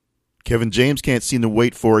Kevin James can't seem to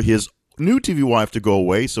wait for his new TV wife to go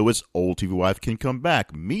away so his old TV wife can come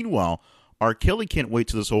back. Meanwhile, R. Kelly can't wait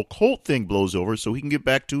till this whole cult thing blows over so he can get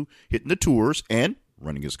back to hitting the tours and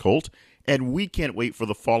running his cult. And we can't wait for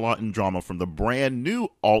the fallout and drama from the brand new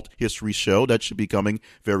alt history show that should be coming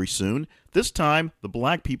very soon. This time, the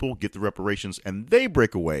black people get the reparations and they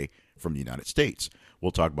break away from the United States.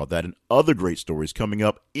 We'll talk about that and other great stories coming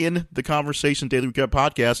up in the Conversation Daily Recap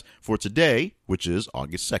podcast for today, which is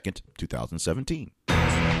August 2nd, 2017.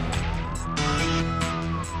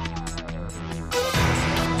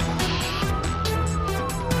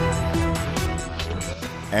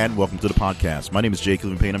 And welcome to the podcast. My name is Jay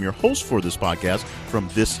Cleveland Payne. I'm your host for this podcast from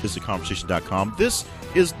ThisIsTheConversation.com. This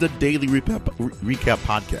is the Daily Recap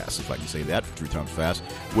podcast, if I can say that 3 times fast,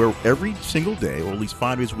 where every single day, or at least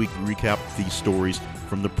 5 days a week, we recap these stories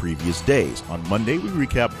from the previous days. On Monday, we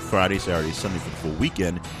recap Friday, Saturday, Sunday for the full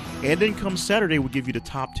weekend. And then come Saturday, we'll give you the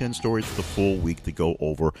top 10 stories for the full week to go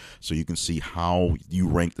over so you can see how you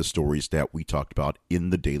rank the stories that we talked about in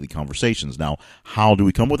the daily conversations. Now, how do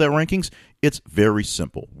we come with that rankings? It's very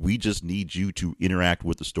simple. We just need you to interact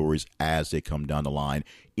with the stories as they come down the line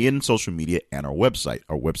in social media and our website.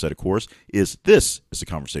 Our website, of course, is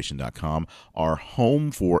ThisIsTheConversation.com, our home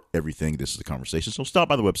for everything This is the Conversation. So stop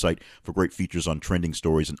by the website for great features on trending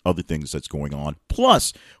stories and other things that's going on.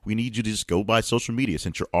 Plus, we need you to just go by social media.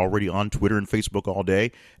 Since you're already on Twitter and Facebook all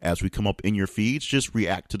day, as we come up in your feeds, just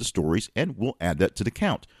react to the stories and we'll add that to the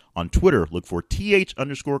count. On Twitter, look for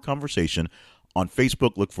th_conversation. On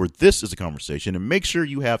Facebook, look for This is a Conversation, and make sure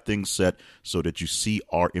you have things set so that you see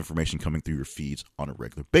our information coming through your feeds on a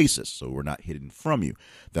regular basis, so we're not hidden from you.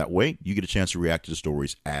 That way, you get a chance to react to the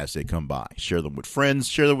stories as they come by. Share them with friends,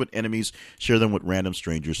 share them with enemies, share them with random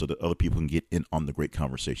strangers so that other people can get in on the great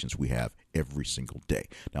conversations we have every single day.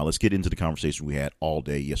 Now, let's get into the conversation we had all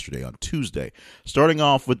day yesterday on Tuesday. Starting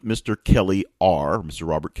off with Mr. Kelly R., Mr.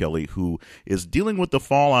 Robert Kelly, who is dealing with the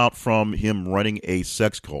fallout from him running a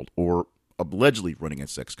sex cult, or allegedly running a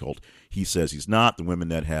sex cult. He says he's not. The women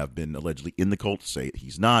that have been allegedly in the cult say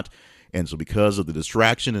he's not. And so because of the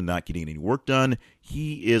distraction and not getting any work done,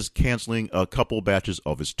 he is canceling a couple batches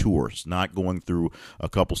of his tours, not going through a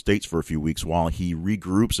couple states for a few weeks while he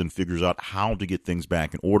regroups and figures out how to get things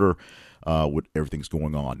back in order with everything's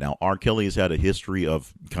going on. Now, R. Kelly has had a history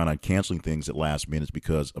of kind of canceling things at last minute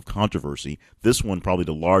because of controversy. This one, probably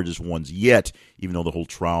the largest ones yet, even though the whole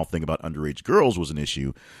trial thing about underage girls was an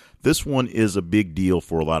issue. This one is a big deal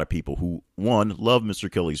for a lot of people who, 1, love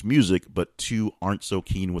Mr. Kelly's music, but 2, aren't so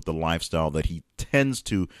keen with the lifestyle that he tends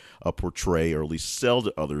to portray, or at least sell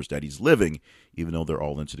to others that he's living, even though they're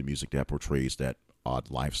all into the music that portrays that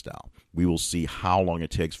odd lifestyle. We will see how long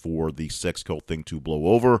it takes for the sex cult thing to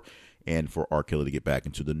blow over and for R. Kelly to get back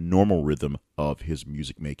into the normal rhythm of his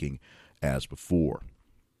music making as before.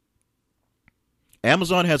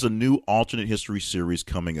 Amazon has a new alternate history series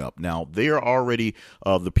coming up. Now, they are already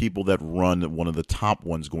the people that run one of the top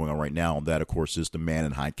ones going on right now, and that, of course, is The Man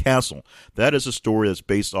in High Castle. That is a story that's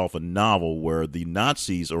based off a novel where the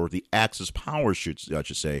Nazis, or the Axis powers, I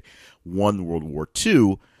should say, won World War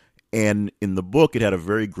II. And in the book, it had a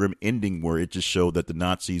very grim ending where it just showed that the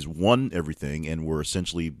Nazis won everything and were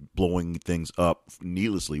essentially blowing things up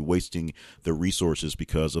needlessly, wasting their resources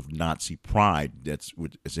because of Nazi pride that's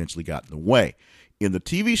essentially got in the way. In the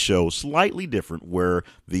TV show, slightly different, where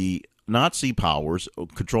the Nazi powers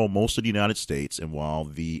control most of the United States, and while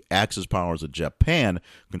the Axis powers of Japan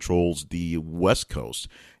controls the West Coast.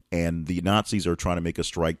 And the Nazis are trying to make a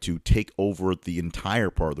strike to take over the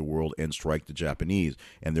entire part of the world and strike the Japanese.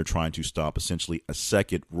 And they're trying to stop essentially a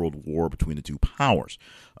second world war between the two powers.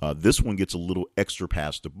 This one gets a little extra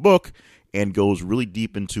past the book and goes really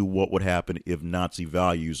deep into what would happen if Nazi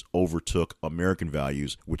values overtook American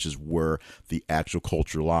values, which is where the actual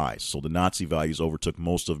culture lies. So the Nazi values overtook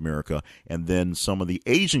most of America, and then some of the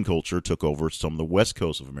Asian culture took over some of the west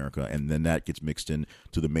coast of America, and then that gets mixed in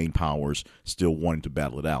to the main powers still wanting to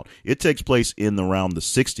battle it out. It takes place in around the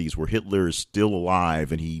 60s, where Hitler is still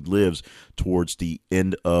alive, and he lives towards the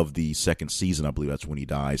end of the second season. I believe that's when he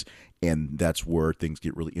dies. And that's where things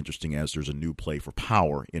get really interesting, as there's a new play for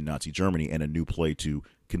power in Nazi Germany and a new play to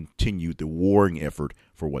continue the warring effort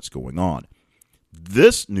for what's going on.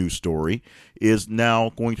 This new story is now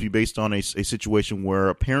going to be based on a situation where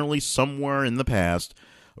apparently somewhere in the past,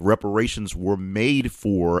 reparations were made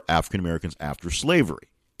for African Americans after slavery.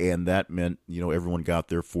 And that meant, everyone got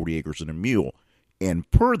their 40 acres and a mule. And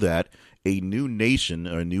per that, a new nation,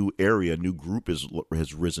 a new area, a new group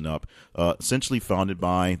has risen up, essentially founded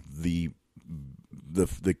by the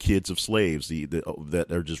kids of slaves, that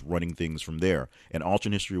are just running things from there. An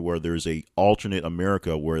alternate history where there's a alternate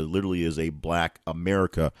America, where it literally is a black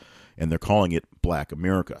America, and they're calling it Black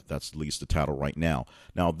America. That's at least the title right now.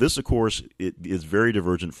 Now, this, of course, it is very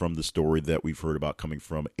divergent from the story that we've heard about coming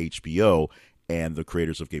from HBO and the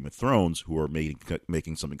creators of Game of Thrones, who are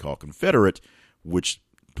making something called Confederate, which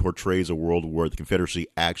portrays a world where the Confederacy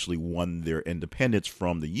actually won their independence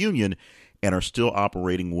from the Union and are still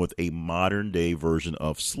operating with a modern-day version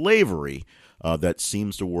of slavery that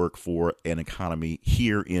seems to work for an economy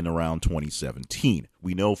here in around 2017.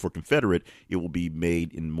 We know for Confederate, it will be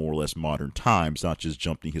made in more or less modern times, not just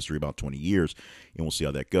jumped in history about 20 years, and we'll see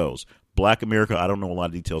how that goes. Black America, I don't know a lot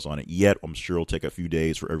of details on it yet. I'm sure it'll take a few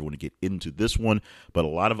days for everyone to get into this one, but a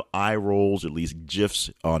lot of eye rolls, at least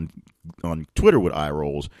GIFs on Twitter with eye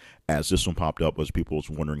rolls, as this one popped up, as people was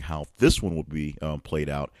wondering how this one would be played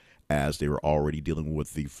out, as they were already dealing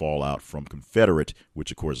with the fallout from Confederate, which,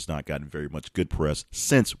 of course, has not gotten very much good press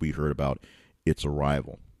since we heard about its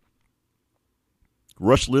arrival.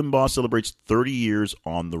 Rush Limbaugh celebrates 30 years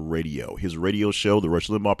on the radio. His radio show, the Rush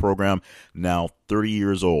Limbaugh program, now 30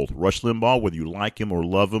 years old. Rush Limbaugh, whether you like him or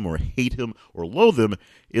love him or hate him or loathe him,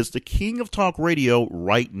 is the king of talk radio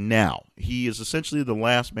right now. He is essentially the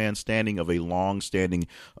last man standing of a long-standing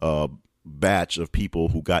batch of people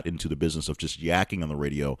who got into the business of just yakking on the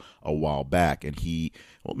radio a while back, and he,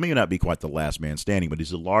 well, may not be quite the last man standing, but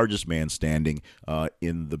he's the largest man standing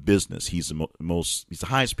in the business. He's he's the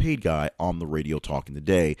highest paid guy on the radio talking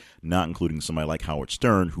today, not including somebody like Howard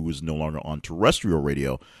Stern, who is no longer on terrestrial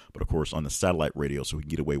radio, but of course on the satellite radio, so he can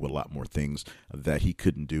get away with a lot more things that he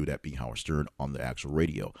couldn't do, that being Howard Stern on the actual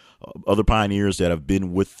radio. Other pioneers that have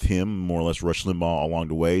been with him, more or less Rush Limbaugh along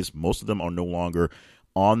the ways, most of them are no longer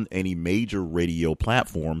on any major radio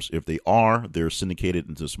platforms. If they are, they're syndicated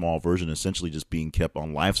into a small version, essentially just being kept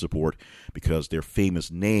on life support because they're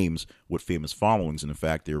famous names with famous followings. And in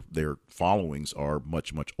fact, their followings are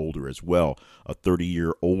much, much older as well. A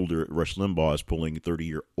 30-year older Rush Limbaugh is pulling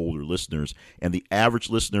 30-year older listeners. And the average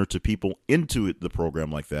listener to people into the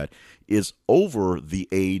program like that is over the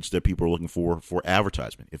age that people are looking for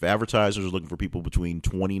advertisement. If advertisers are looking for people between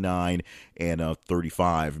 29 and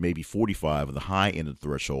 35, maybe 45 at the high end of the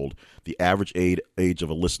threshold, the average age of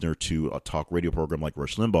a listener to a talk radio program like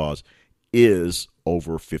Rush Limbaugh's is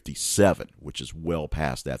over 57, which is well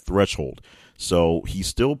past that threshold. So he's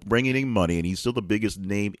still bringing in money, and he's still the biggest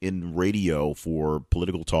name in radio for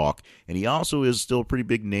political talk. And he also is still a pretty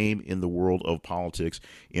big name in the world of politics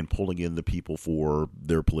in pulling in the people for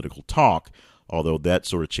their political talk. Although that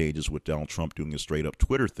sort of changes with Donald Trump doing a straight-up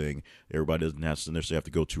Twitter thing. Everybody doesn't necessarily have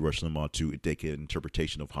to go to Rush Limbaugh to take an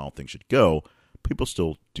interpretation of how things should go. People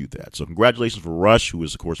still do that. So congratulations for Rush, who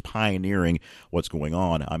is, of course, pioneering what's going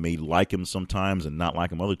on. I may like him sometimes and not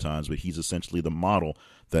like him other times, but he's essentially the model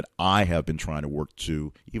that I have been trying to work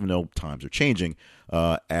to, even though times are changing,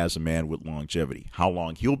 as a man with longevity. How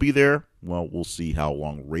long he'll be there? Well, we'll see how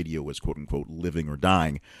long radio is, quote-unquote, living or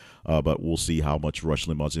dying. But we'll see how much Rush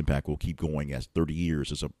Limbaugh's impact will keep going, as 30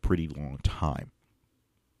 years is a pretty long time.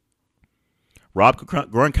 Rob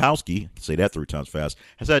Gronkowski, say that 3 times fast,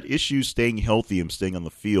 has had issues staying healthy and staying on the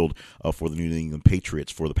field for the New England Patriots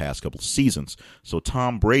for the past couple of seasons. So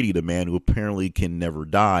Tom Brady, the man who apparently can never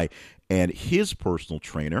die, and his personal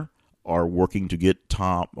trainer are working to get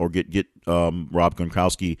Rob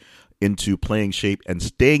Gronkowski into playing shape and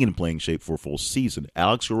staying in playing shape for a full season.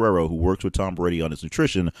 Alex Guerrero, who works with Tom Brady on his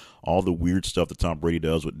nutrition, all the weird stuff that Tom Brady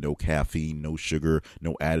does with no caffeine, no sugar,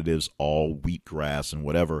 no additives, all wheatgrass and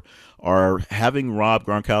whatever, are having Rob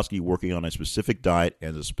Gronkowski working on a specific diet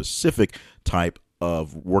and a specific type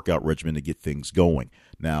of workout regimen to get things going.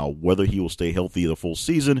 Now, whether he will stay healthy the full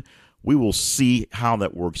season, we will see how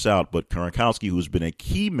that works out. But Gronkowski, who's been a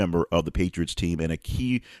key member of the Patriots team and a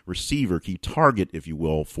key receiver, key target, if you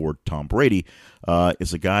will, for Tom Brady,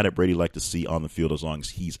 is a guy that Brady likes to see on the field as long as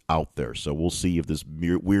he's out there. So we'll see if this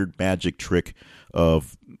weird magic trick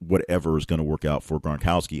of whatever is going to work out for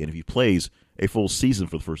Gronkowski, and if he plays a full season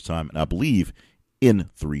for the first time, and I believe in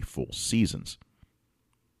 3 full seasons.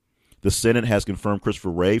 The Senate has confirmed Christopher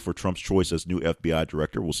Wray for Trump's choice as new FBI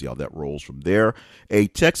director. We'll see how that rolls from there. A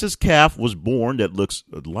Texas calf was born that looks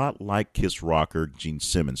a lot like Kiss rocker Gene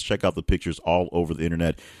Simmons. Check out the pictures all over the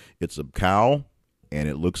internet. It's a cow, and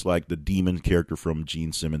it looks like the demon character from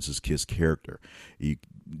Gene Simmons' Kiss character. You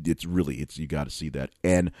got to see that.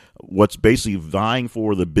 And what's basically vying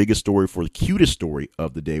for the biggest story, for the cutest story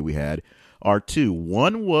of the day we had, are 2.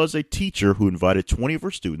 One was a teacher who invited 20 of her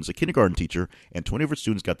students, a kindergarten teacher, and 20 of her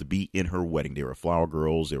students got to be in her wedding. They were flower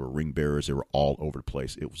girls, they were ring bearers, they were all over the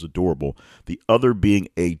place. It was adorable. The other being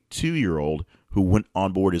a 2-year-old who went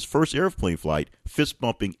on board his first airplane flight, fist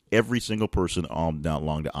bumping every single person down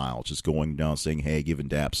along the aisle, just going down, saying hey, giving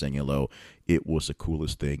daps, saying hello. It was the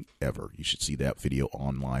coolest thing ever. You should see that video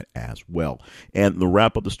online as well. And to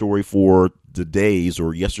wrap up the story for today's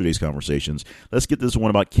or yesterday's conversations, let's get this one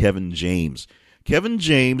about Kevin James. Kevin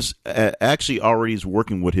James actually already is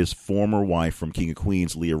working with his former wife from King of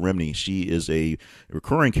Queens, Leah Remini. She is a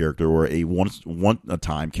recurring character or a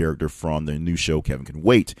one-time character from the new show Kevin Can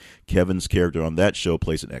Wait. Kevin's character on that show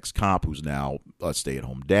plays an ex-cop who's now a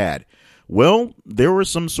stay-at-home dad. Well, there was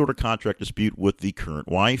some sort of contract dispute with the current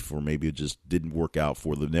wife, or maybe it just didn't work out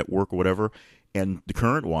for the network or whatever, and the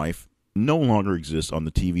current wife no longer exists on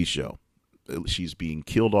the TV show. She's being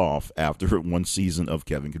killed off after one season of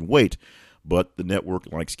Kevin Can Wait. But the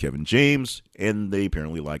network likes Kevin James, and they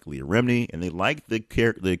apparently like Leah Remini, and they like the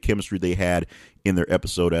chemistry they had in their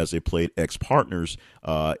episode as they played ex-partners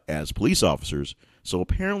as police officers. So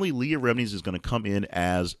apparently Leah Remini is going to come in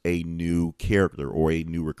as a new character or a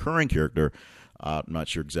new recurring character. I'm not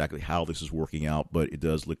sure exactly how this is working out, but it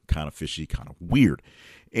does look kind of fishy, kind of weird.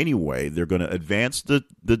 Anyway, they're going to advance the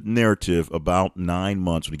narrative about 9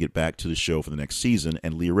 months when we get back to the show for the next season,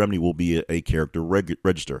 and Leah Remini will be a character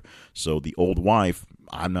register. So the old wife,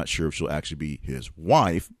 I'm not sure if she'll actually be his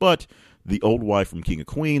wife, but the old wife from King of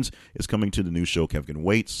Queens is coming to the new show Kevin Can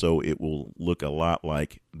Wait, so it will look a lot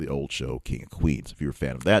like the old show King of Queens. If you're a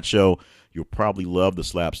fan of that show, you'll probably love the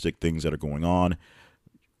slapstick things that are going on.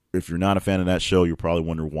 If you're not a fan of that show, you'll probably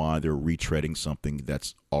wonder why they're retreading something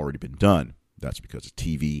that's already been done. That's because of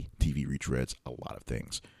TV. TV retreads a lot of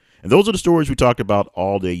things. And those are the stories we talked about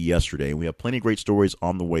all day yesterday. And we have plenty of great stories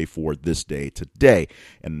on the way for this day today.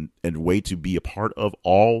 And the way to be a part of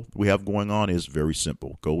all we have going on is very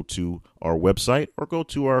simple. Go to our website or go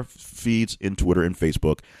to our feeds in Twitter and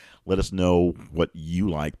Facebook. Let us know what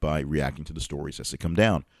you like by reacting to the stories as they come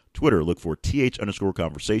down. Twitter, look for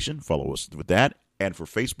th_conversation. Follow us with that. And for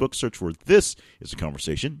Facebook, search for This Is a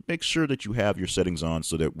Conversation. Make sure that you have your settings on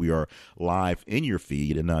so that we are live in your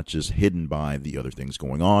feed and not just hidden by the other things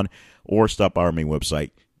going on. Or stop by our main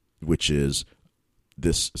website, which is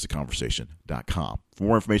thisisaconversation.com. For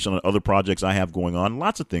more information on other projects I have going on,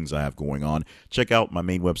 lots of things I have going on, check out my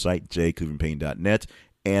main website, jclevelandpayne.net.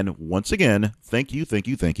 And once again, thank you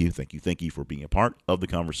for being a part of the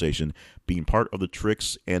conversation, being part of the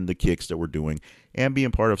tricks and the kicks that we're doing, and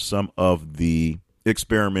being part of some of the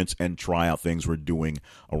experiments and try out things we're doing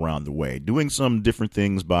around the way. Doing some different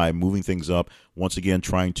things by moving things up. Once again,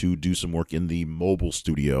 trying to do some work in the mobile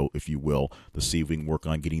studio, if you will, to see if we can work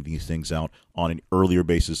on getting these things out on an earlier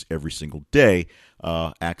basis every single day.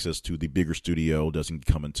 Access to the bigger studio doesn't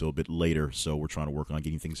come until a bit later, so we're trying to work on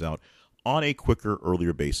getting things out on a quicker,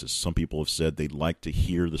 earlier basis. Some people have said they'd like to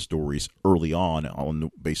hear the stories early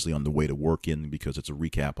on basically on the way to work in, because it's a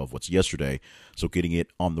recap of what's yesterday. So getting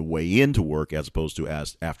it on the way into work as opposed to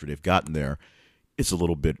as after they've gotten there, it's a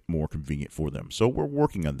little bit more convenient for them. So we're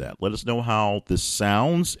working on that. Let us know how this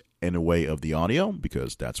sounds in the way of the audio,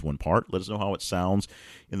 because that's one part. Let us know how it sounds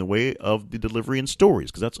in the way of the delivery and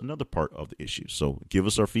stories, because that's another part of the issue. So give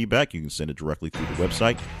us our feedback. You can send it directly through the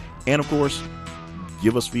website. And, of course,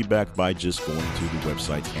 give us feedback by just going to the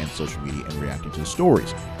websites and social media and reacting to the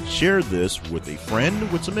stories. Share this with a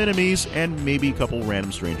friend, with some enemies, and maybe a couple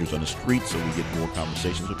random strangers on the street so we get more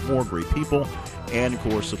conversations with more great people. And, of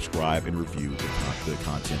course, subscribe and review the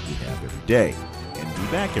content we have every day. And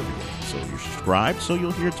be back every day. So you're subscribed, so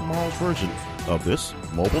you'll hear tomorrow's version of this,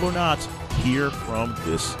 mobile or not, here from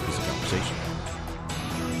This Is a Conversation.